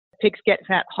pigs get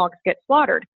fat, hogs get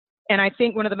slaughtered. And I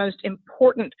think one of the most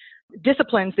important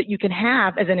disciplines that you can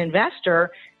have as an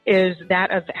investor is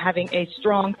that of having a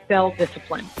strong sell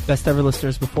discipline. Best ever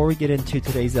listeners, before we get into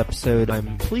today's episode,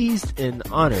 I'm pleased and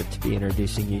honored to be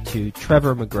introducing you to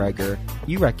Trevor McGregor.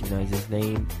 You recognize his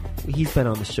name. He's been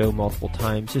on the show multiple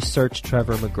times. Just search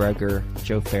Trevor McGregor,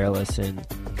 Joe Fairless, and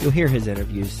you'll hear his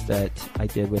interviews that I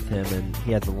did with him, and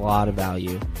he has a lot of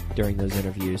value during those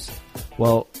interviews.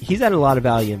 Well, he's had a lot of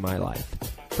value in my life.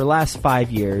 For the last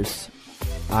 5 years,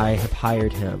 I have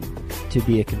hired him to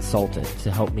be a consultant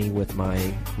to help me with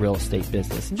my real estate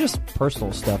business and just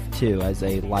personal stuff too as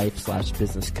a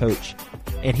life/business coach.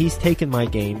 And he's taken my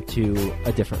game to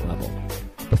a different level.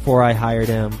 Before I hired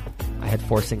him, I had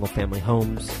 4 single family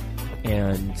homes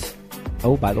and,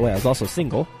 oh, by the way, I was also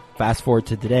single. Fast forward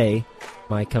to today,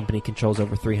 my company controls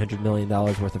over $300 million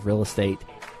worth of real estate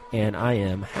and I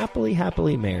am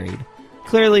happily married.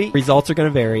 Clearly, results are going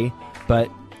to vary, but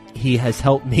he has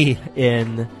helped me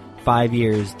in 5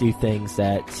 years do things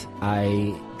that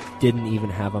I didn't even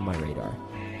have on my radar.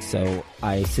 So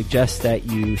I suggest that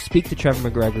you speak to Trevor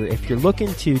McGregor if you're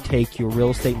looking to take your real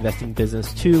estate investing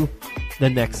business to the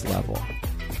next level.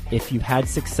 If you've had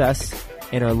success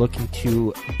and are looking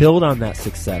to build on that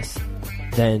success,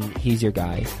 then he's your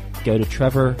guy. Go to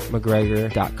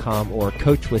trevormcgregor.com or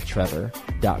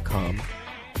coachwithtrevor.com.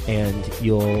 And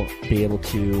you'll be able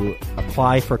to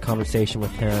apply for a conversation with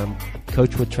him,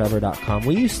 coachwithtrevor.com.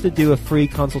 We used to do a free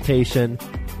consultation.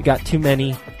 We got too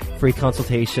many free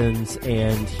consultations,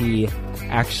 and he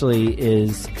actually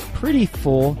is pretty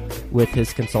full with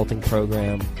his consulting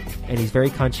program, and he's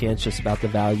very conscientious about the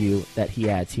value that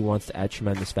he adds. He wants to add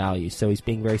tremendous value, so he's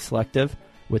being very selective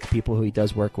with the people who he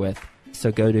does work with.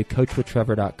 So go to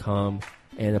coachwithtrevor.com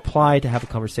and apply to have a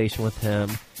conversation with him.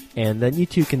 And then you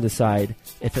two can decide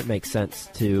if it makes sense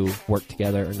to work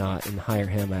together or not and hire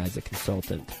him as a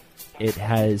consultant. It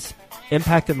has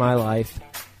impacted my life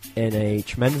in a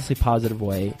tremendously positive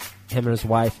way. Him and his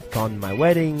wife have gone to my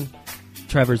wedding.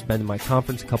 Trevor's been to my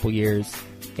conference a couple years,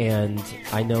 and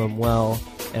I know him well,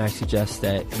 and I suggest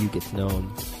that you get to know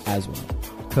him as well.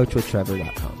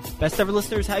 CoachWithTrevor.com. Best ever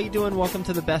listeners, how you doing? Welcome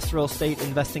to the Best Real Estate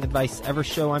Investing Advice Ever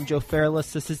show. I'm Joe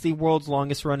Fairless. This is the world's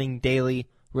longest running daily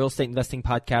real estate investing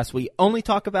podcast. We only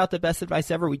talk about the best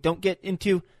advice ever. We don't get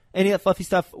into any of that fluffy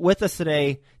stuff. With us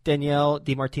today, Danielle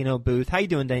DiMartino Booth. How you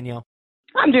doing, Danielle?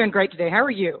 I'm doing great today. How are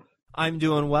you? I'm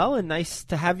doing well, and nice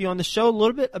to have you on the show. A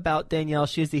little bit about Danielle.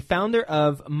 She is the founder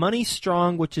of Money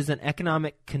Strong, which is an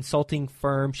economic consulting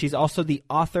firm. She's also the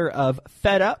author of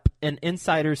Fed Up, an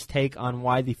insider's take on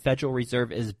why the Federal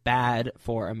Reserve is bad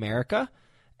for America.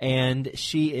 And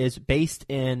she is based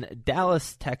in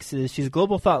Dallas, Texas. She's a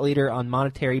global thought leader on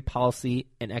monetary policy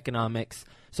and economics.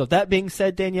 So with that being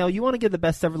said, Danielle, you want to give the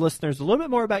best ever listeners a little bit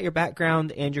more about your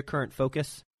background and your current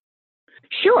focus?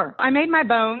 Sure. I made my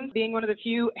bones being one of the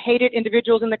few hated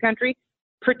individuals in the country,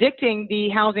 predicting the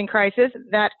housing crisis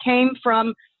that came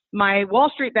from my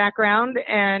Wall Street background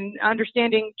and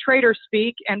understanding trader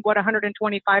speak and what 125%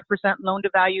 loan to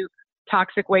value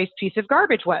toxic waste piece of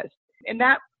garbage was. And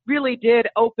that really did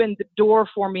open the door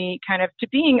for me kind of to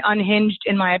being unhinged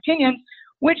in my opinions,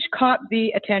 which caught the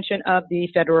attention of the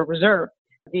Federal Reserve.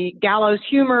 The gallows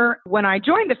humor when I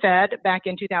joined the Fed back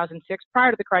in 2006,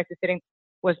 prior to the crisis hitting,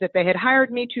 was that they had hired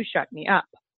me to shut me up.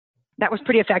 That was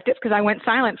pretty effective because I went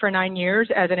silent for 9 years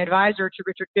as an advisor to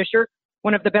Richard Fisher,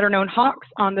 one of the better known hawks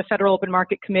on the Federal Open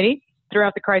Market Committee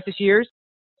throughout the crisis years.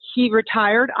 He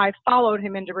retired. I followed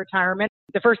him into retirement.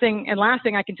 The first thing and last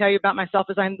thing I can tell you about myself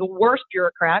is I'm the worst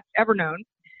bureaucrat ever known.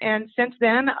 And since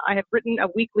then, I have written a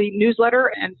weekly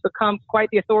newsletter and become quite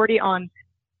the authority on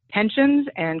pensions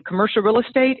and commercial real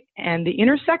estate and the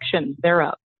intersection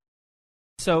thereof.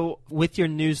 So with your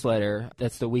newsletter,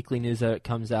 that's the weekly newsletter that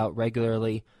comes out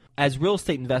regularly, as real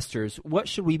estate investors, what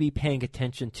should we be paying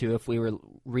attention to if we were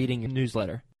reading your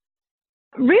newsletter?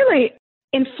 Really,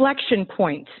 inflection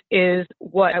points is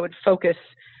what I would focus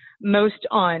most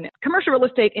on. Commercial real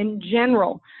estate in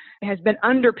general has been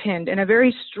underpinned in a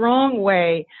very strong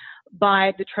way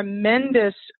by the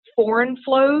tremendous foreign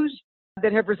flows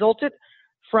that have resulted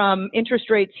from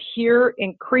interest rates here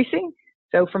increasing.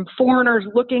 So from foreigners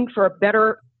looking for a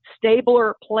better,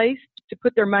 stabler place to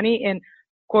put their money in,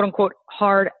 quote unquote,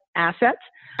 hard assets.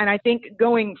 And I think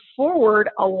going forward,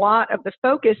 a lot of the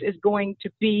focus is going to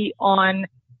be on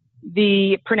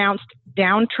the pronounced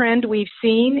downtrend we've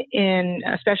seen in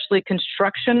especially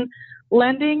construction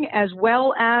lending, as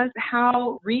well as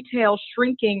how retail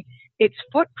shrinking its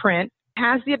footprint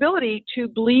has the ability to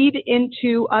bleed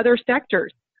into other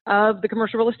sectors of the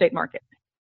commercial real estate market.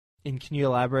 And can you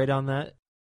elaborate on that?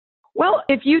 Well,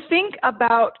 if you think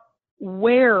about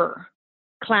where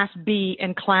Class B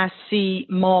and Class C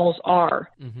malls are.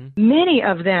 Mm-hmm. Many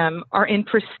of them are in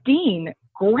pristine,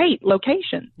 great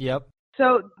locations. Yep.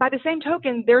 So by the same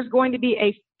token, there's going to be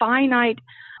a finite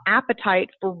appetite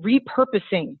for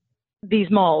repurposing these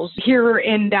malls. Here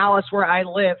in Dallas, where I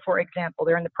live, for example,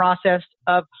 they're in the process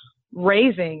of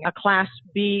raising a Class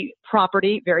B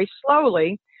property very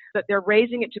slowly, but they're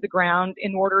raising it to the ground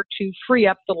in order to free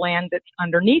up the land that's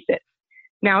underneath it.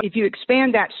 Now, if you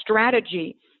expand that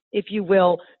strategy, if you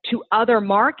will, to other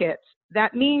markets,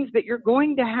 that means that you're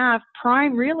going to have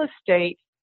prime real estate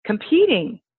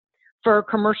competing for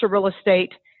commercial real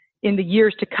estate in the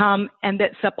years to come, and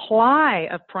that supply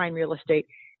of prime real estate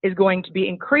is going to be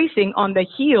increasing on the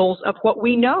heels of what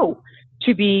we know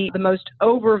to be the most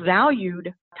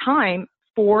overvalued time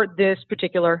for this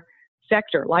particular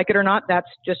sector. Like it or not, that's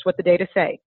just what the data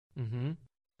say. Mm-hmm.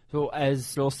 So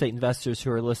as real estate investors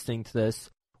who are listening to this,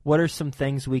 what are some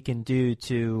things we can do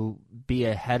to be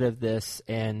ahead of this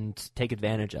and take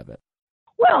advantage of it?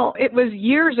 Well, it was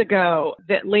years ago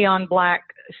that Leon Black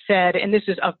said, and this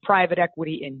is of private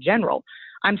equity in general,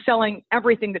 I'm selling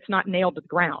everything that's not nailed to the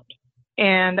ground.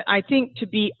 And I think to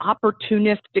be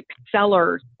opportunistic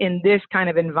sellers in this kind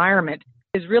of environment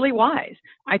is really wise.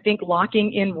 I think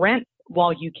locking in rent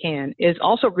while you can is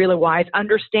also really wise,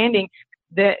 understanding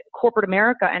that corporate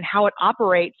America and how it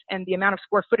operates and the amount of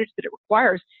square footage that it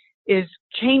requires is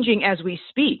changing as we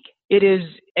speak. It is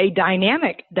a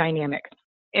dynamic.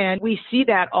 And we see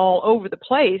that all over the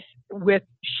place with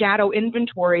shadow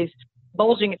inventories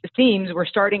bulging at the seams. We're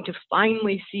starting to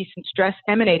finally see some stress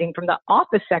emanating from the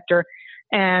office sector.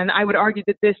 And I would argue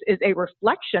that this is a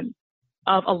reflection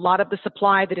of a lot of the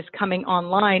supply that is coming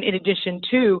online, in addition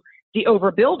to the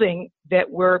overbuilding that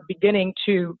we're beginning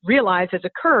to realize has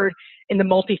occurred in the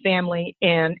multifamily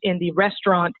and in the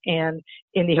restaurant and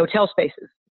in the hotel spaces.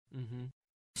 Mm-hmm.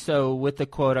 So with the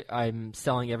quote, I'm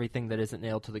selling everything that isn't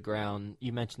nailed to the ground,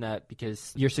 you mentioned that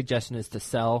because your suggestion is to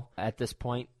sell at this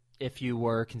point if you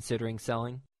were considering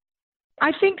selling?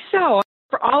 I think so.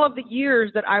 For all of the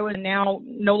years that I was now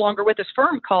no longer with this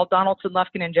firm called Donaldson,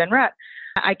 Lufkin & Jenrette,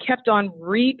 I kept on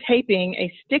retaping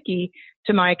a sticky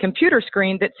to my computer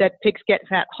screen that said, pigs get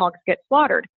fat, hogs get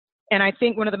slaughtered. And I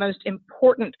think one of the most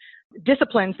important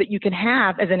disciplines that you can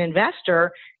have as an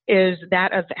investor is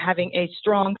that of having a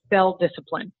strong sell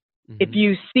discipline. Mm-hmm. If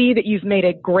you see that you've made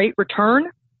a great return,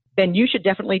 then you should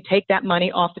definitely take that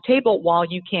money off the table while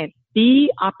you can.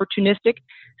 Be opportunistic,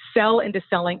 sell into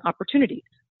selling opportunities.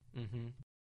 Mm-hmm.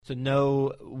 So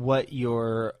know what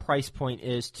your price point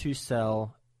is to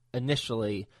sell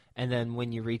initially, and then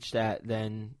when you reach that,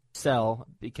 then sell,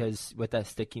 because with that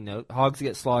sticky note, hogs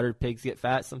get slaughtered, pigs get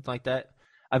fat, something like that.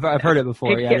 I've heard it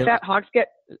before. Pigs get fat, hogs get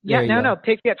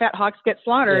pigs get fat, hogs get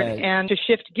slaughtered. Yeah. And to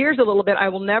shift gears a little bit, I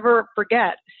will never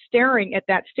forget staring at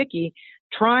that sticky,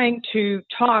 trying to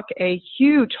talk a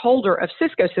huge holder of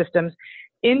Cisco systems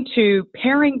into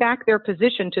paring back their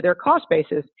position to their cost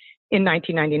basis in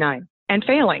 1999 and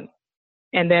failing.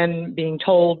 And then being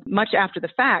told much after the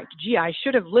fact, gee, I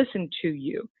should have listened to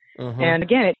you. Uh-huh. And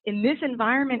again, in this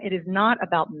environment, it is not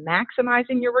about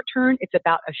maximizing your return. It's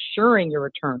about assuring your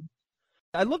return.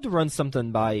 I'd love to run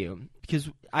something by you because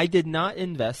I did not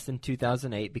invest in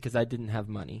 2008 because I didn't have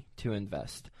money to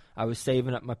invest. I was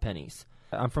saving up my pennies.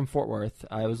 I'm from Fort Worth.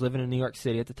 I was living in New York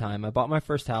City at the time. I bought my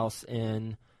first house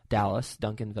in Dallas,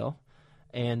 Duncanville,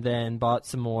 and then bought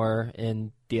some more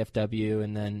in DFW,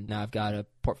 and then now I've got a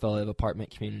portfolio of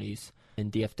apartment communities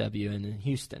in DFW and in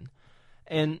Houston.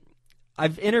 And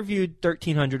I've interviewed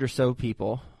 1,300 or so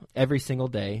people every single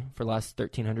day for the last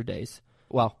 1,300 days.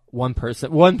 Well, one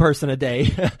person a day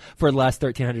for the last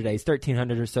 1,300 days,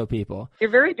 1,300 or so people. You're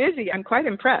very busy. I'm quite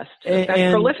impressed. That's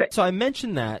prolific. So I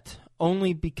mentioned that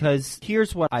only because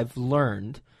here's what I've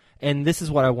learned, and this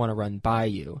is what I want to run by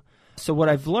you. So what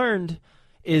I've learned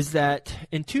is that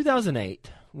in 2008,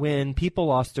 when people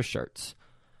lost their shirts,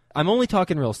 I'm only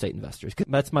talking real estate investors, 'cause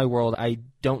that's my world. I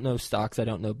don't know stocks. I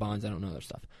don't know bonds. I don't know other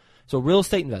stuff. So real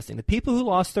estate investing, the people who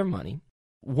lost their money,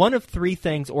 one of three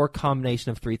things or a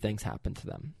combination of three things happened to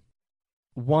them.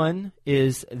 One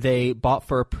is they bought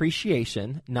for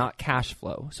appreciation, not cash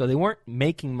flow. So they weren't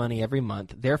making money every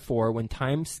month. Therefore, when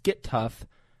times get tough,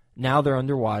 now they're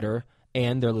underwater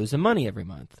and they're losing money every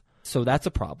month. So that's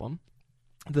a problem.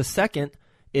 The second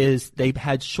is they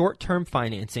had short-term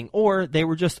financing, or they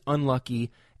were just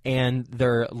unlucky and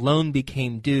their loan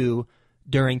became due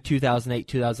during 2008,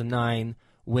 2009,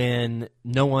 when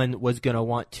no one was going to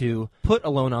want to put a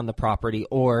loan on the property,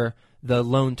 or the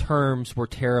loan terms were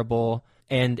terrible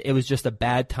and it was just a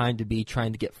bad time to be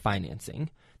trying to get financing.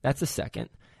 That's the second.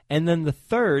 And then the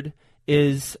third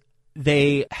is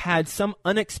they had some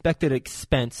unexpected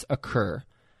expense occur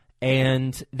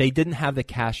and they didn't have the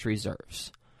cash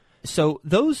reserves. So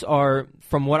those are,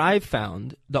 from what I've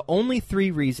found, the only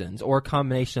three reasons, or a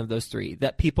combination of those three,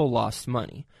 that people lost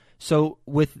money. So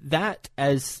with that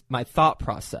as my thought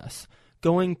process,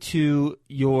 going to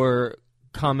your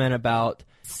comment about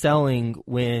selling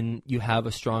when you have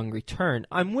a strong return,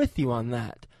 I'm with you on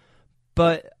that.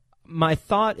 But my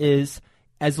thought is,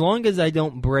 as long as I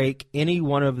don't break any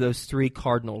one of those three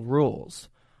cardinal rules,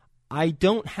 I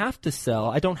don't have to sell.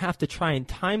 I don't have to try and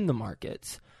time the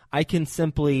markets. I can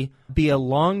simply be a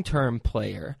long-term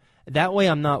player. That way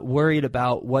I'm not worried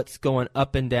about what's going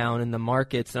up and down in the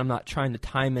markets, and I'm not trying to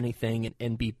time anything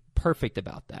and be perfect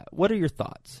about that. What are your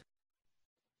thoughts?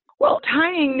 Well,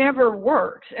 timing never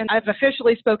works, and I've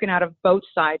officially spoken out of both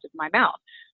sides of my mouth.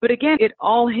 But again, it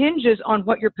all hinges on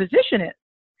what your position is.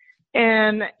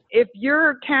 And if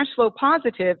you're cash flow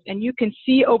positive and you can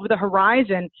see over the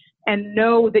horizon and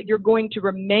know that you're going to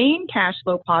remain cash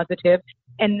flow positive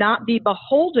and not be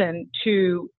beholden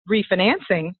to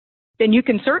refinancing, then you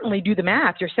can certainly do the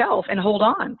math yourself and hold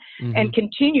on and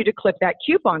continue to clip that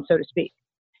coupon, so to speak.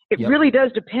 It really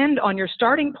does depend on your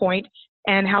starting point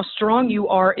and how strong you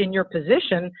are in your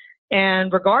position.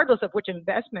 And regardless of which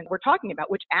investment we're talking about,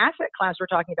 which asset class we're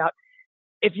talking about,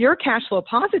 if you're cash flow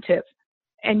positive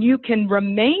and you can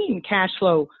remain cash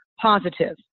flow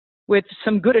positive with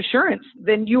some good assurance,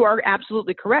 then you are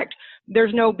absolutely correct.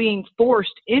 There's no being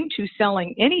forced into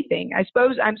selling anything. I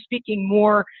suppose I'm speaking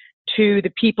more to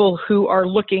the people who are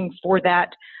looking for that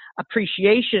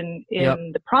appreciation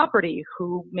in the property,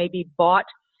 who maybe bought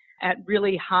at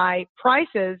really high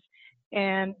prices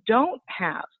and don't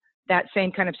have that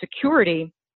same kind of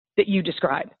security that you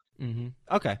described.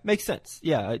 Okay, makes sense.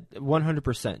 Yeah,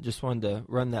 100%. Just wanted to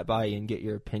run that by you and get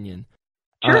your opinion.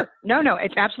 Sure. No,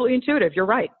 it's absolutely intuitive. You're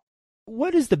right.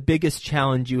 What is the biggest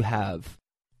challenge you have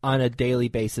on a daily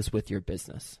basis with your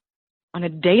business? On a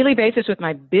daily basis with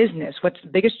my business, what's the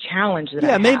biggest challenge that I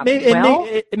have?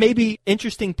 It may be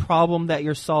interesting problem that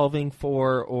you're solving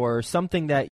for, or something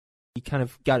that you kind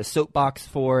of got a soapbox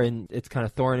for and it's kind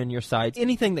of thorn in your side.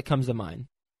 Anything that comes to mind.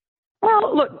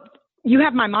 Well, look, you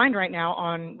have my mind right now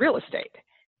on real estate.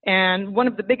 And one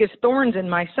of the biggest thorns in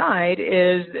my side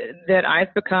is that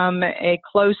I've become a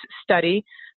close study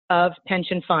of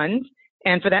pension funds,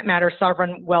 and for that matter,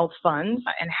 sovereign wealth funds,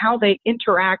 and how they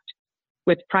interact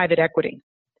with private equity.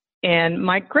 And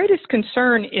my greatest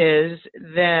concern is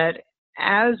that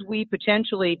as we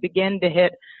potentially begin to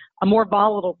hit a more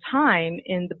volatile time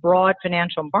in the broad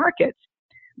financial markets,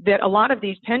 that a lot of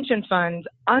these pension funds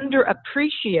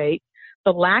underappreciate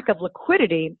the lack of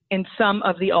liquidity in some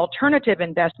of the alternative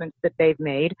investments that they've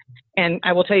made. And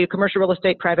I will tell you, commercial real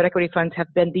estate private equity funds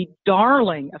have been the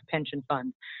darling of pension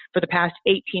funds for the past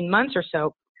 18 months or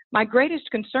so. My greatest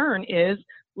concern is,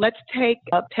 let's take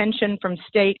a pension from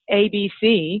state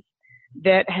ABC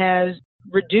that has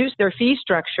reduced their fee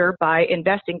structure by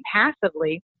investing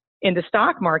passively in the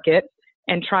stock market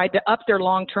and tried to up their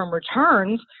long-term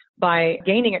returns by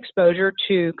gaining exposure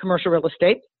to commercial real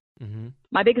estate.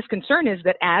 My biggest concern is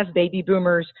that as baby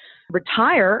boomers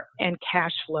retire and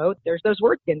cash flow, there's those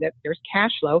words again, that there's cash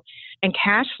flow, and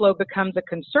cash flow becomes a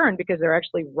concern because they're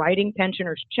actually writing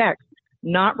pensioners checks,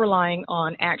 not relying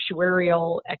on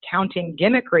actuarial accounting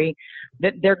gimmickry,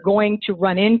 that they're going to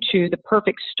run into the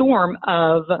perfect storm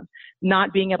of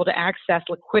not being able to access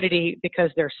liquidity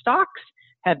because their stocks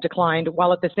have declined,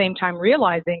 while at the same time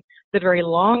realizing the very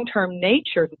long-term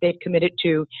nature that they've committed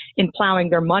to in plowing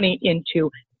their money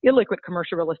into illiquid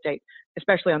commercial real estate,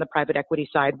 especially on the private equity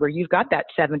side, where you've got that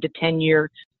 7 to 10 year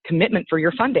commitment for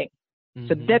your funding.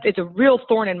 So that is a real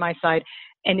thorn in my side.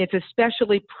 And it's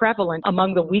especially prevalent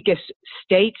among the weakest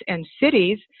states and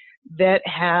cities that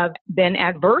have been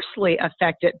adversely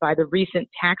affected by the recent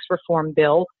tax reform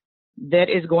bill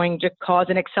that is going to cause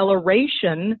an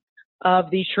acceleration of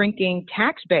the shrinking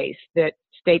tax base that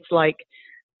states like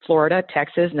Florida,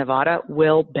 Texas, Nevada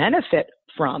will benefit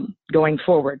from going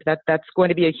forward. That's going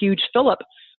to be a huge fill-up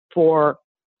for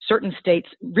certain states'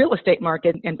 real estate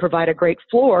market and provide a great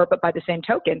floor, but by the same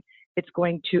token, it's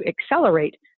going to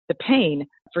accelerate the pain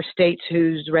for states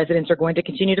whose residents are going to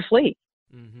continue to flee.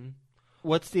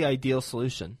 What's the ideal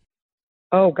solution?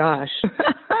 Oh, gosh.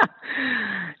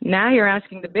 Now you're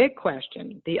asking the big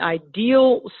question. The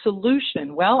ideal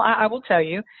solution. Well, I will tell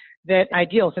you that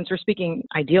since we're speaking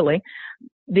ideally,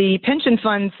 the pension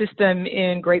fund system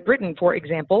in Great Britain, for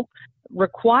example,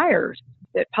 requires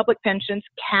that public pensions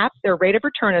cap their rate of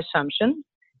return assumption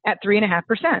at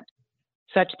 3.5%,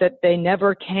 such that they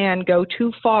never can go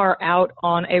too far out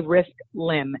on a risk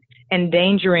limb,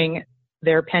 endangering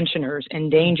their pensioners,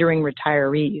 endangering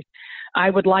retirees. I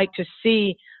would like to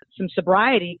see some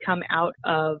sobriety come out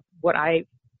of what I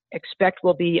expect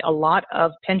will be a lot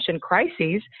of pension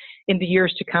crises in the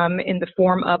years to come in the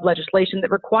form of legislation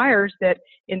that requires that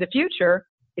in the future,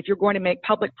 if you're going to make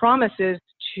public promises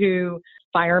to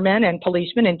firemen and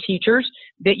policemen and teachers,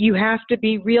 that you have to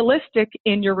be realistic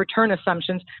in your return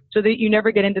assumptions so that you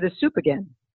never get into the soup again.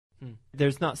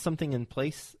 There's not something in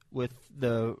place with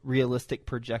the realistic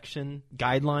projection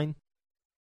guideline?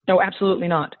 No, absolutely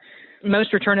not.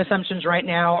 Most return assumptions right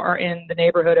now are in the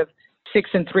neighborhood of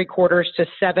 6.75% to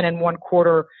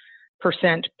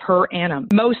 7.25% per annum.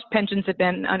 Most pensions have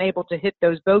been unable to hit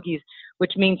those bogeys,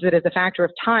 which means that as a factor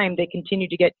of time, they continue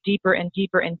to get deeper and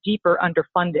deeper and deeper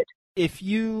underfunded. If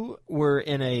you were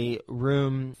in a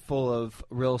room full of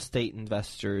real estate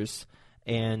investors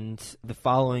and the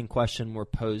following question were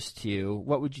posed to you,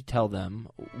 what would you tell them?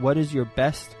 What is your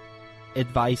best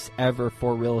advice ever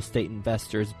for real estate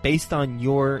investors based on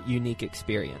your unique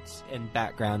experience and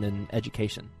background and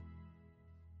education?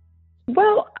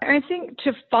 Well, I think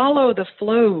to follow the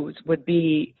flows would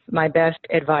be my best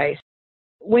advice.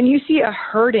 When you see a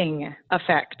herding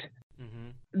effect,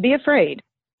 be afraid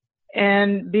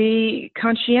and be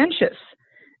conscientious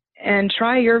and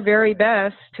try your very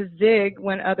best to zig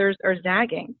when others are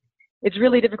zagging. It's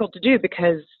really difficult to do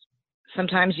because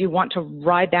sometimes you want to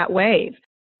ride that wave.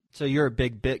 So you're a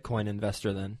big Bitcoin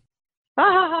investor then?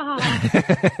 That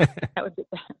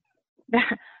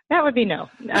would be no.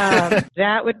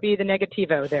 That would be the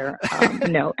negativo there.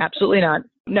 No, absolutely not.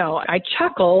 No, I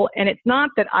chuckle, and it's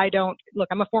not that I don't. Look,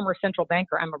 I'm a former central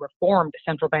banker. I'm a reformed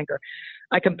central banker.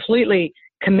 I completely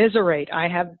commiserate. I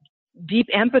have deep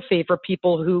empathy for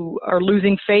people who are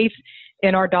losing faith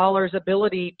in our dollar's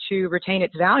ability to retain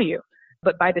its value.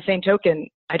 But by the same token,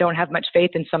 I don't have much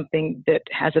faith in something that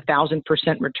has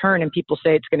 1,000% return, and people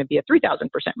say it's going to be a 3,000%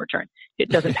 return. It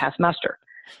doesn't pass muster.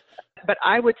 But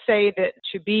I would say that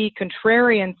to be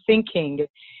contrarian thinking,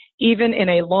 even in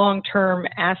a long-term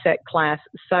asset class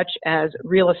such as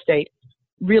real estate,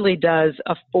 really does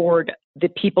afford the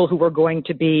people who are going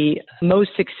to be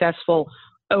most successful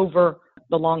over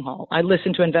the long haul. I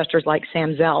listen to investors like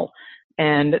Sam Zell,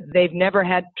 and they've never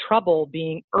had trouble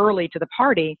being early to the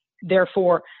party,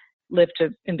 therefore live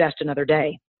to invest another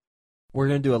day. We're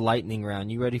going to do a lightning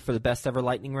round. You ready for the best ever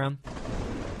lightning round?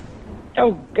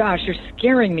 Oh, gosh, you're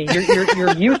scaring me.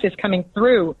 Your youth is coming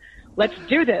through. Let's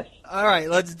do this. All right,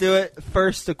 let's do it.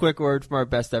 First, a quick word from our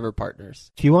best ever partners.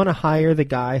 If you want to hire the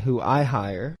guy who I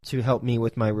hire to help me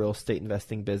with my real estate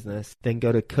investing business, then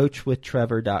go to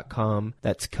coachwithtrevor.com.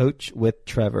 That's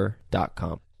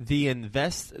coachwithtrevor.com. The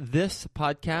Invest This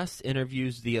podcast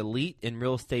interviews the elite in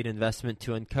real estate investment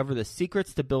to uncover the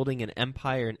secrets to building an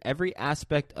empire in every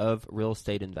aspect of real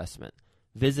estate investment.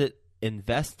 Visit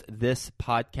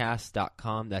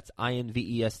investthispodcast.com. That's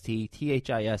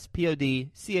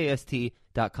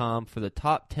investthispodcast.com for the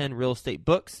top 10 real estate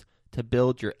books to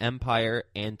build your empire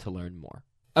and to learn more.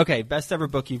 Okay, best ever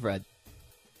book you've read?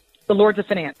 The Lords of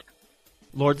Finance.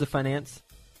 Lords of Finance?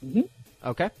 Mm-hmm.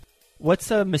 Okay.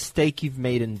 What's a mistake you've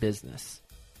made in business?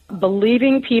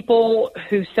 Believing people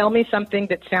who sell me something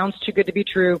that sounds too good to be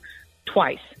true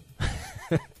twice.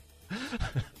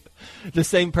 The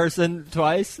same person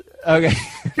twice? Okay.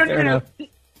 No.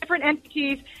 Different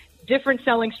entities, different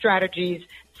selling strategies,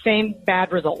 same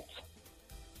bad results.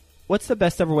 What's the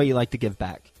best ever way you like to give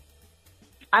back?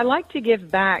 I like to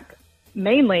give back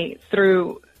mainly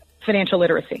through financial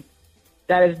literacy.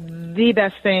 That is the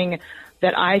best thing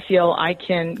that I feel I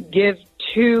can give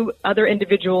to other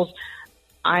individuals.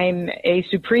 I'm a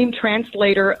supreme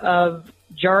translator of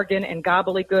jargon and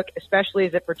gobbledygook, especially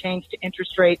as it pertains to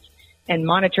interest rates and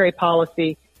monetary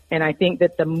policy. And I think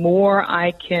that the more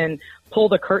I can pull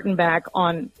the curtain back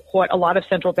on what a lot of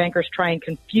central bankers try and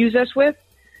confuse us with,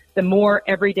 the more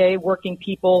everyday working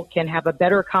people can have a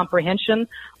better comprehension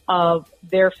of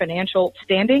their financial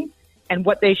standing and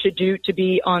what they should do to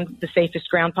be on the safest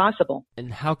ground possible.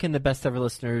 And how can the best ever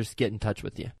listeners get in touch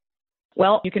with you?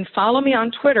 Well, you can follow me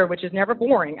on Twitter, which is never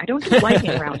boring. I don't do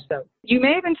lightning rounds, though. You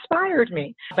may have inspired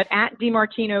me, but at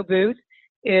DiMartino Booth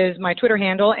is my Twitter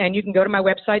handle, and you can go to my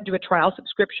website, do a trial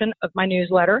subscription of my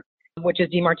newsletter, which is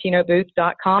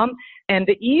DiMartinoBooth.com. And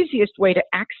the easiest way to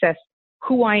access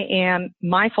who I am,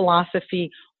 my philosophy,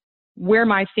 where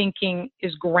my thinking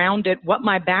is grounded, what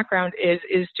my background is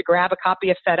to grab a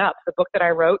copy of Fed Up, the book that I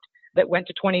wrote that went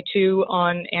to 22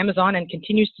 on Amazon and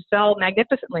continues to sell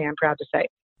magnificently, I'm proud to say.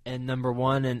 And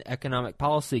 #1 in economic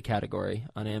policy category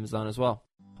on Amazon as well.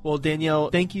 Well,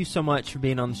 Danielle, thank you so much for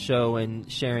being on the show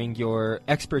and sharing your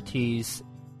expertise.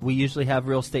 We usually have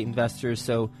real estate investors,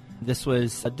 so this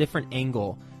was a different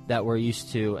angle that we're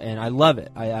used to, and I love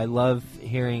it. I love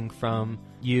hearing from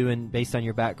you, and based on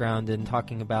your background and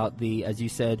talking about the, as you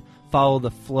said, follow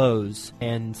the flows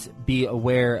and be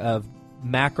aware of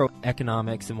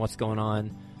macroeconomics and what's going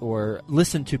on, or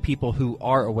listen to people who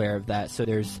are aware of that, so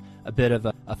there's a bit of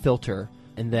a filter,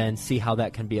 and then see how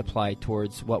that can be applied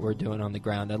towards what we're doing on the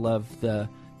ground. I love the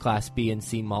Class B and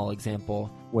C mall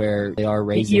example where they are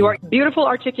raising... You are beautiful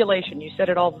articulation. You said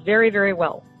it all very, very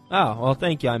well. Oh, well,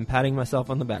 thank you. I'm patting myself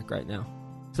on the back right now.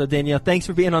 So, Danielle, thanks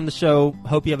for being on the show.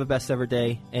 Hope you have a best ever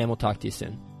day, and we'll talk to you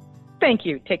soon. Thank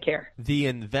you. Take care. The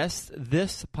Invest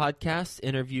This podcast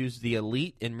interviews the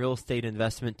elite in real estate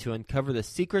investment to uncover the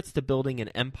secrets to building an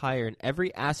empire in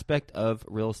every aspect of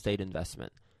real estate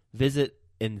investment. Visit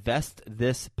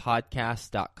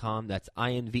investthispodcast.com. That's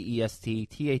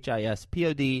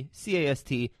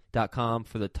investthispodcast.com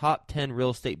for the top 10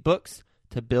 real estate books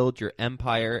to build your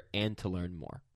empire and to learn more.